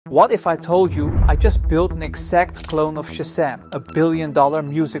What if I told you I just built an exact clone of Shazam, a billion-dollar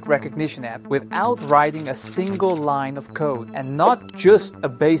music recognition app, without writing a single line of code, and not just a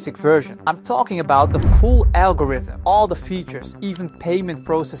basic version? I'm talking about the full algorithm, all the features, even payment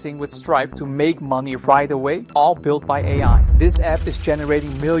processing with Stripe to make money right away, all built by AI. This app is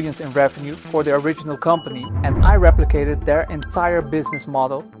generating millions in revenue for the original company, and I replicated their entire business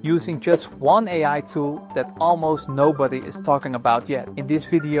model using just one AI tool that almost nobody is talking about yet. In this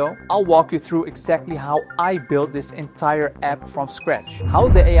video, I'll walk you through exactly how I built this entire app from scratch, how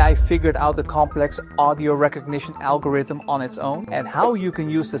the AI figured out the complex audio recognition algorithm on its own, and how you can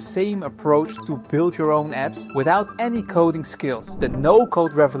use the same approach to build your own apps without any coding skills. The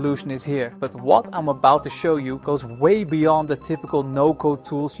no-code revolution is here, but what I'm about to show you goes way beyond the typical no-code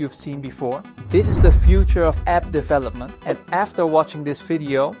tools you've seen before. This is the future of app development, and after watching this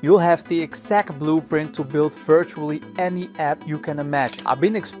video, you'll have the exact blueprint to build virtually any app you can imagine. I've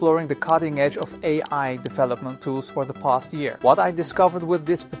been exploring the cutting edge of AI development tools for the past year. What I discovered with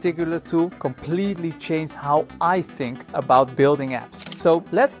this particular tool completely changed how I think about building apps. So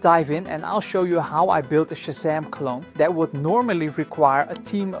let's dive in and I'll show you how I built a Shazam clone that would normally require a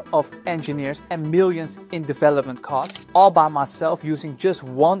team of engineers and millions in development costs, all by myself using just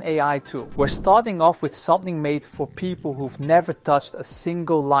one AI tool. We're starting off with something made for people who've never touched a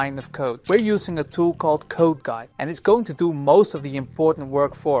single line of code. We're using a tool called Code Guide, and it's going to do most of the important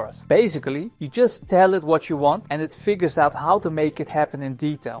work for us. Basically, you just tell it what you want and it figures out how to make it happen in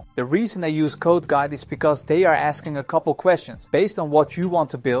detail. The reason I use Code Guide is because they are asking a couple questions based on what you want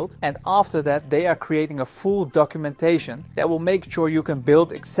to build, and after that they are creating a full documentation that will make sure you can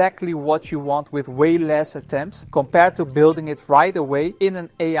build exactly what you want with way less attempts compared to building it right away in an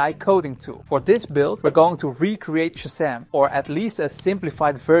AI coding tool. For this build, we're going to recreate Shazam, or at least a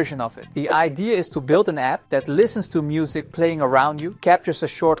simplified version of it. The idea is to build an app that listens to music playing around you, captures a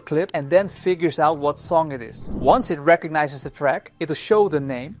short clip, and then figures out what song it is. Once it recognizes the track, it'll show the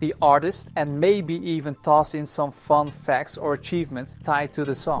name, the artist, and maybe even toss in some fun facts or achievements tied to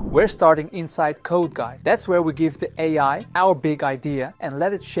the song. We're starting inside Code Guide. That's where we give the AI our big idea and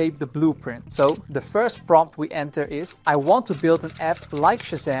let it shape the blueprint. So the first prompt we enter is, I want to build an app like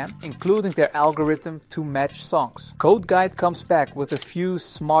Shazam, including their algorithm to match songs. Code Guide comes back with a few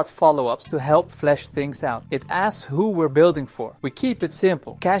smart follow-ups to help flesh things out. It asks who we're building for. We keep it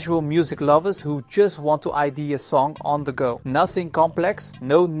simple. Casual music lovers who just want to ID a song on the go. Nothing complex,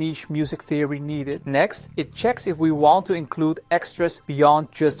 no niche music theory needed. Next, it checks if we want to include extras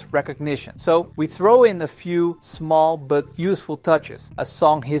beyond just recognition. So we throw in a few small but useful touches. A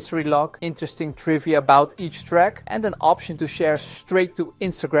song history log, interesting trivia about each track, and an option to share straight to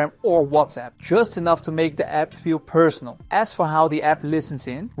Instagram or WhatsApp. Just enough to make the app feel personal. As for how the app listens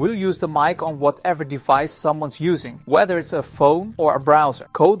in, we'll use the mic on whatever device someone's using, whether it's a phone or a browser.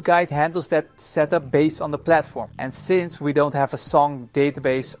 Code Guide handles that setup based on the platform, and since we don't have a song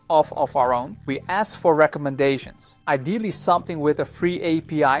database of our own, we ask for recommendations. Ideally something with a free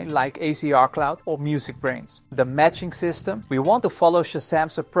API like ACR Cloud or MusicBrainz. The matching system, we want to follow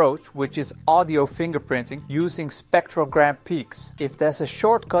Shazam's approach, which is audio fingerprinting using spectrogram peaks. If there's a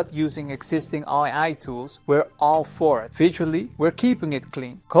shortcut using existing AI tools, we're all for it. Visually, we're keeping it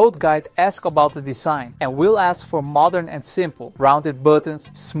clean. Code Guide asks about the design, and we'll ask for modern and simple, rounded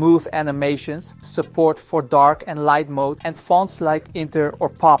buttons, smooth animations, support for dark and light mode, and fonts like Inter or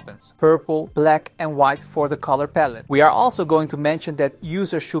Poppins, purple, black, and white for the color palette. We are also going to mention that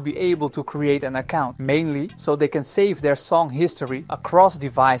users should be able to create an account, mainly so they can save their song history across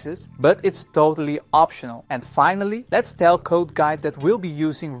devices, but it's totally optional. And finally, let's tell Code Guide that we'll be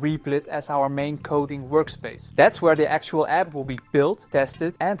using Replit as our main coding workspace. That's where the actual app will be built,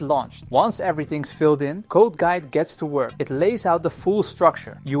 tested, and launched. Once everything's filled in, Code Guide gets to work. It lays out the full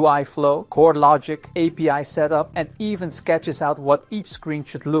structure, UI flow, core logic, API setup, and even sketches out what each screen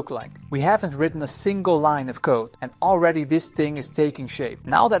should look like. We haven't written a single line of code, and already this thing is taking shape.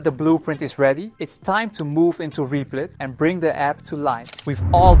 Now that the blueprint is ready, it's time to move into Replit and bring the app to life. We've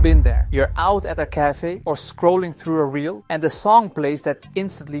all been there. You're out at a cafe or scrolling through a reel, and the song plays that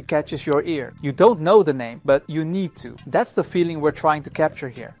instantly catches your ear. You don't know the name, but you need to. That's the feeling we're trying to capture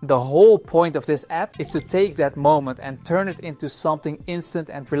here. The whole point of this app is to take that moment and turn it into something instant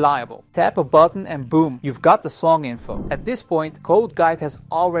and reliable. Tap a button and boom, you've got the song info. At this point, Code Guide has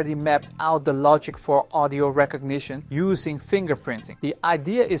already mapped out the logic for audio recognition using fingerprinting. The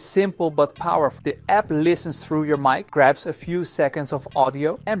idea is simple but powerful. The app listens through your mic, grabs a few seconds of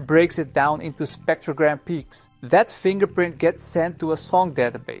audio, and breaks it down into spectrogram peaks. That fingerprint gets sent to a song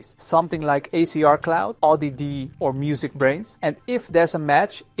database, something like ACR Cloud, AudiD, or MusicBrainz, and if there's a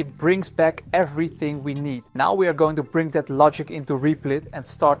match, it brings back everything we need. Now we are going to bring that logic into Replit and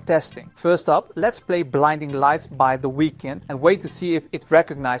start testing. First up, let's play Blinding Lights by The Weeknd and wait to see if it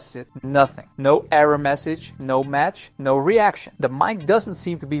recognizes it. Nothing. No error message, no match, no reaction. The mic doesn't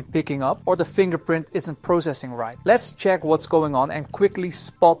seem to be picking up or the fingerprint isn't processing right. Let's check what's going on and quickly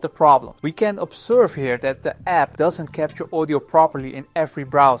spot the problem. We can observe here that the app doesn't capture audio properly in every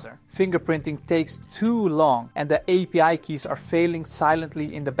browser. Fingerprinting takes too long and the API keys are failing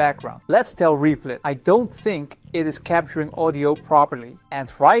silently in the background. Let's tell Replit, I don't think it is capturing audio properly, and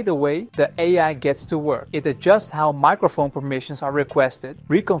right away the AI gets to work. It adjusts how microphone permissions are requested,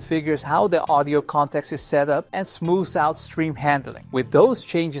 reconfigures how the audio context is set up, and smooths out stream handling. With those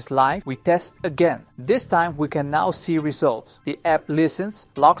changes live, we test again. This time we can now see results. The app listens,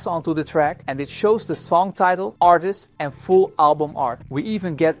 logs onto the track, and it shows the song title, artist, and full album art. We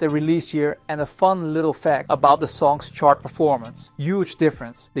even get the release year and a fun little fact about the song's chart performance. Huge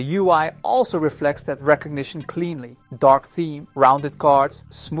difference. The UI also reflects that recognition cleanly. Dark theme, rounded cards,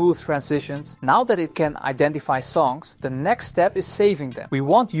 smooth transitions. Now that it can identify songs, the next step is saving them. We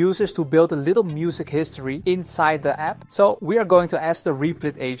want users to build a little music history inside the app, so we are going to ask the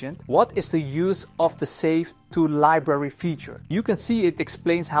Replit agent, what is the use of the save to library feature? You can see it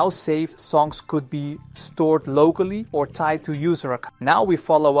explains how saved songs could be stored locally or tied to user account. Now we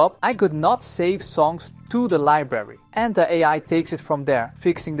follow up, I could not save songs to the library. And the AI takes it from there,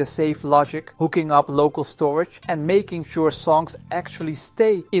 fixing the save logic, hooking up local storage, and making sure songs actually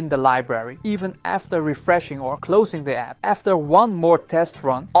stay in the library, even after refreshing or closing the app. After one more test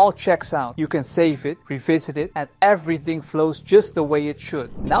run, all checks out. You can save it, revisit it, and everything flows just the way it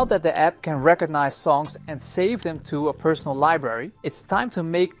should. Now that the app can recognize songs and save them to a personal library, it's time to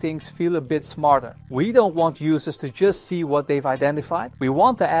make things feel a bit smarter. We don't want users to just see what they've identified. We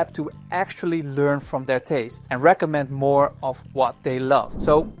want the app to actually learn from their taste and recommend more of what they love.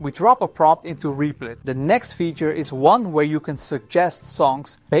 So we drop a prompt into Replit. The next feature is one where you can suggest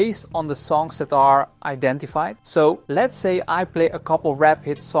songs based on the songs that are identified. So let's say I play a couple rap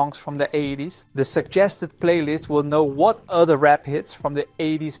hit songs from the 80s. The suggested playlist will know what other rap hits from the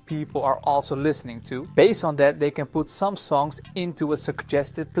 80s people are also listening to. Based on that, they can put some songs into a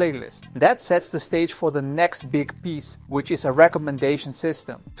suggested playlist. That sets the stage for the next big piece, which is a recommendation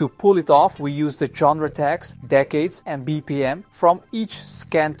system. To pull it off, we use the genre tags, decades, and BPM from each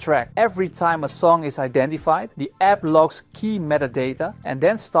scanned track. Every time a song is identified, the app logs key metadata and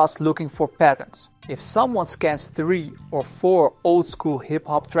then starts looking for patterns. If someone scans 3 or 4 old school hip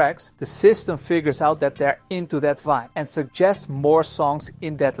hop tracks, the system figures out that they're into that vibe and suggests more songs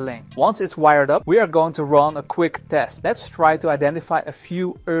in that lane. Once it's wired up, we are going to run a quick test. Let's try to identify a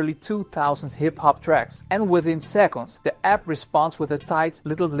few early 2000s hip hop tracks, and within seconds, the app responds with a tight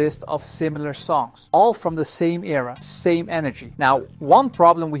little list of similar songs, all from the same era, same energy. Now, one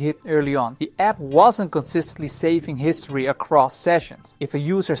problem we hit early on, the app wasn't consistently saving history across sessions. If a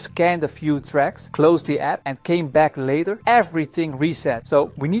user scanned a few tracks, closed the app, and came back later, everything reset.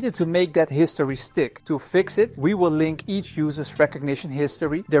 So we needed to make that history stick. To fix it, we will link each user's recognition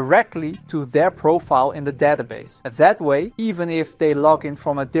history directly to their profile in the database. That way, even if they log in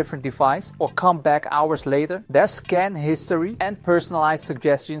from a different device or come back hours later, their scan history and personalized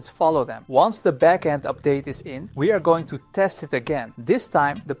suggestions follow them. Once the backend update is in, we are going to test it again. This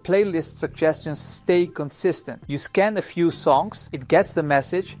time, the playlist suggestions stay consistent. You scan a few songs, it gets the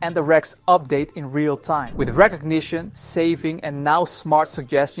message, and the recs update in real time. With recognition, saving, and now smart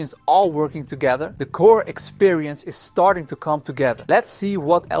suggestions all working together, the core experience is starting to come together. Let's see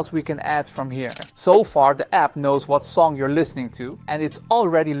what else we can add from here. So far, the app knows what song you're listening to, and it's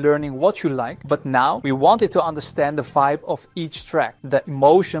already learning what you like, but now we want it to understand the vibe of each track, the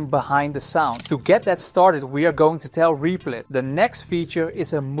emotion behind the sound. To get that started, we are going to tell Replit. The next feature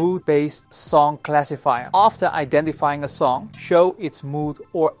is a mood-based song classifier. After identifying a song, show its mood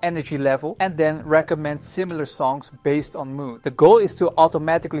or energy level, and then recommend similar songs based on mood. The goal is to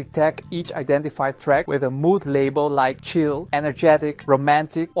automatically tag each identified track with a mood label like chill, energetic,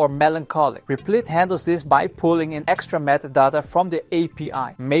 romantic, or melancholic. Replit handles this by pulling in extra metadata from the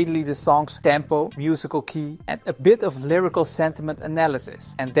API, mainly the song's tempo, musical key, and a bit of lyrical sentiment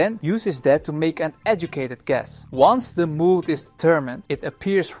analysis, and then uses that to make an educated guess. Once the mood is determined, it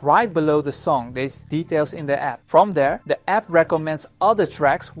appears right below the song, these details in the app. From there, the app recommends other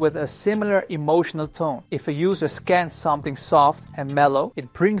tracks with a similar emotional tone. If a user scans something soft and mellow,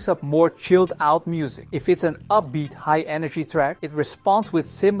 it brings up more chilled out music. If it's an upbeat, high energy track, it responds with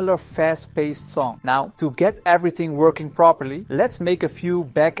similar fast-paced song. Now, to get everything working properly, let's make a few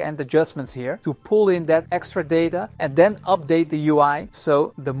back-end adjustments here to pull in that extra data and then update the UI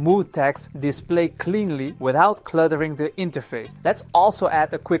so the mood tags display cleanly without cluttering the interface. Let's also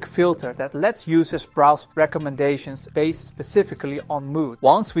add a quick filter that lets users browse recommendations based specifically on mood.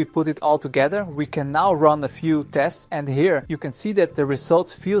 Once we put it all together, we can now run a few tests, and here you can see that the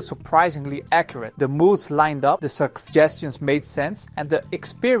results feel surprisingly accurate. The moods lined up, the suggestions made sense, and the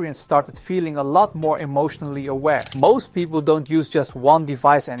experience started feeling a lot more emotionally aware. Most people don't use just one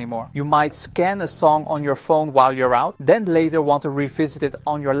device anymore. You might scan a song on your phone while you're out, then later want to revisit it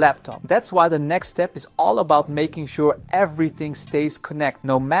on your laptop. That's why the next step is all about making sure everything stays connected,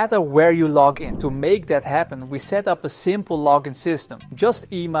 no matter where you log in. To make that happen, we set up a simple login system.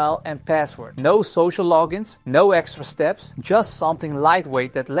 Just email and password. No social logins, no extra steps, just something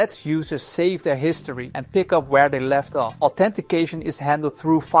lightweight that lets users save their history and pick up where they left off. Authentication is handled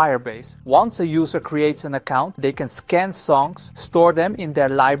through Firebase. Once a user creates an account, they can scan songs, store them in their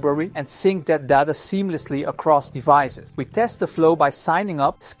library, and sync that data seamlessly across devices. We test the flow by signing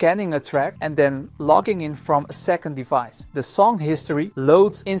up, scanning a track, and then logging in from a second device. The song history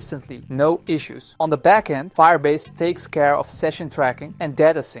loads instantly, no issues. On the back end, Firebase takes care of session tracking and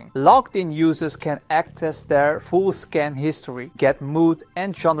data sync. Logged in users can access their full scan history, get mood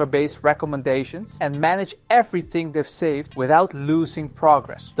and genre-based recommendations, and manage everything they've saved without losing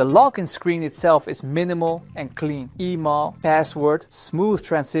progress. The login screen itself is minimal and clean. Email, password, smooth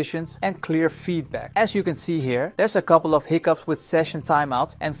transitions, and clear feedback. As you can see here, there's a couple of hiccups with session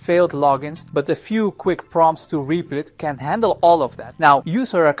timeouts and failed logins, but a few quick prompts to replit can handle all of that. Now,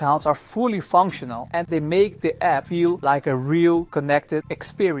 user accounts are fully functional and they make the app feel like a real connected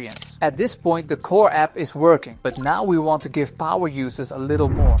experience. At this point, the core app is working, but now we want to give power users a little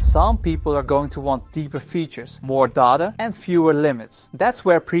more. Some people are going to want deeper features, more data, and fewer limits. That's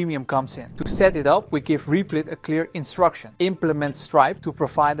where Premium comes in. To set it up, we give Replit a clear instruction. Implement Stripe to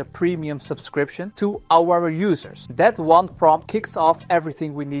provide a premium subscription to our users. That one prompt kicks off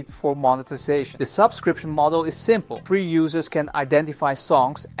everything we need for monetization. The subscription model is simple. Free users can identify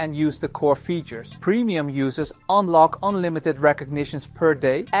songs and use the core features. Premium users unlock unlimited recognitions per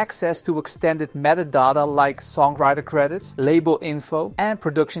day, access to extended metadata like songwriter credits, label info, and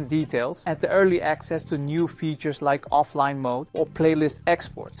production details, and the early access to new features like offline mode or playlist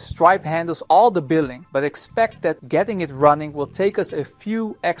export. Stripe handles all the billing, but expect that getting it running will take us a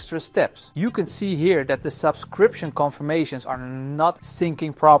few extra steps. You can see here that the subscription confirmations are not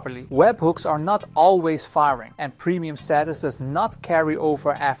syncing properly. Webhooks are not always firing, and premium status does not carry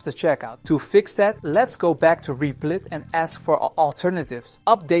over after checkout. To fix that, let's go back to Replit and ask for alternatives.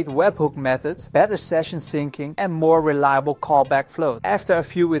 Update webhook methods, better session syncing, and more reliable callback flow. After a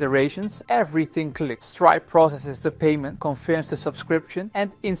few iterations, everything clicks. Stripe processes the payment, confirms the subscription,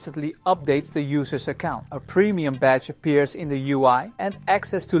 and instantly updates the user's account. A premium badge appears in the UI, and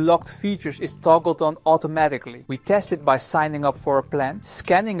access to locked features is toggled on automatically. We test it by signing up for a plan,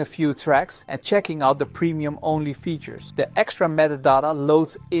 scanning a few tracks, and checking out the premium-only features. The extra metadata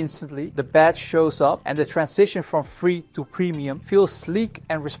loads instantly, the badge shows up, and the transition from free to premium feels sleek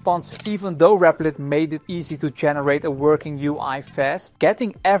and responsive. Even though Replit made it easy to generate a working UI fast,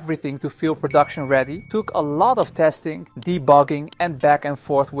 getting everything to feel production ready took a lot of testing, debugging, and back and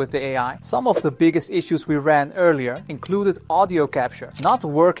forth with the AI. Some of the biggest issues we ran earlier included audio capture, not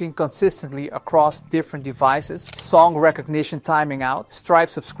working consistently across different devices, song recognition timing out, Stripe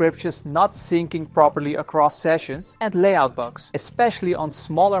subscriptions not syncing properly across sessions, and layout bugs, especially on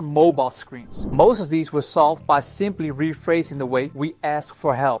smaller mobile screens. Most of these were solved by simply rephrasing the way we asked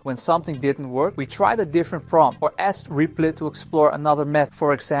for help. When something didn't work, we tried a different prompt or asked Replit to explore another method.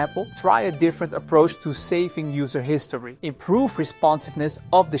 For example, try a different approach to saving user history, improve responsiveness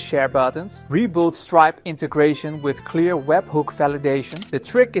of the share buttons, rebuild Stripe integration with clear webhook validation. The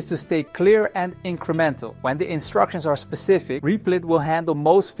trick is to stay clear and incremental. When the instructions are specific, Replit will handle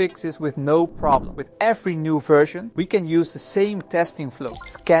most fixes with no problem. With every new version, we can use the same testing flow,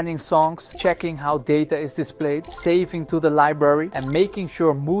 scanning songs, checking how data is displayed, saving to the library, and making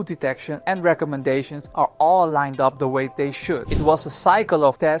sure mood detection and recommendations are all lined up the way they should. It was a cycle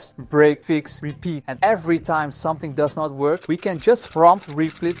of test, break, fix, repeat, and every time something does not work, we can just prompt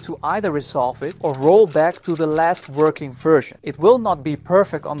Replit to either resolve it or roll back to the last working version. It will not be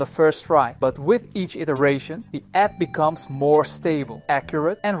perfect on the first try, but with each iteration, the app becomes more stable,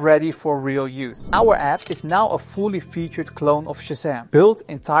 accurate, and ready for real use. Our app is now a fully featured clone of Shazam, built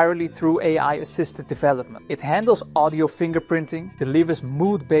entirely through AI-assisted development. It handles audio fingerprinting, delivers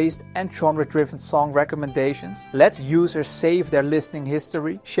mood-based and genre-driven song recommendations, lets users save their listening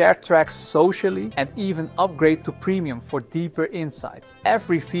history, share tracks socially, and even upgrade to premium for deeper insights.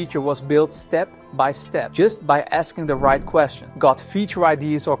 Every feature was built step by step, just by asking the right question. Got feature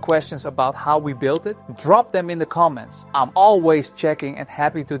ideas or questions about how we built it? Drop them in the comments. I'm always checking and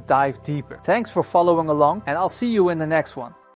happy to dive deeper. Thanks for following along, and I'll see you in the next one.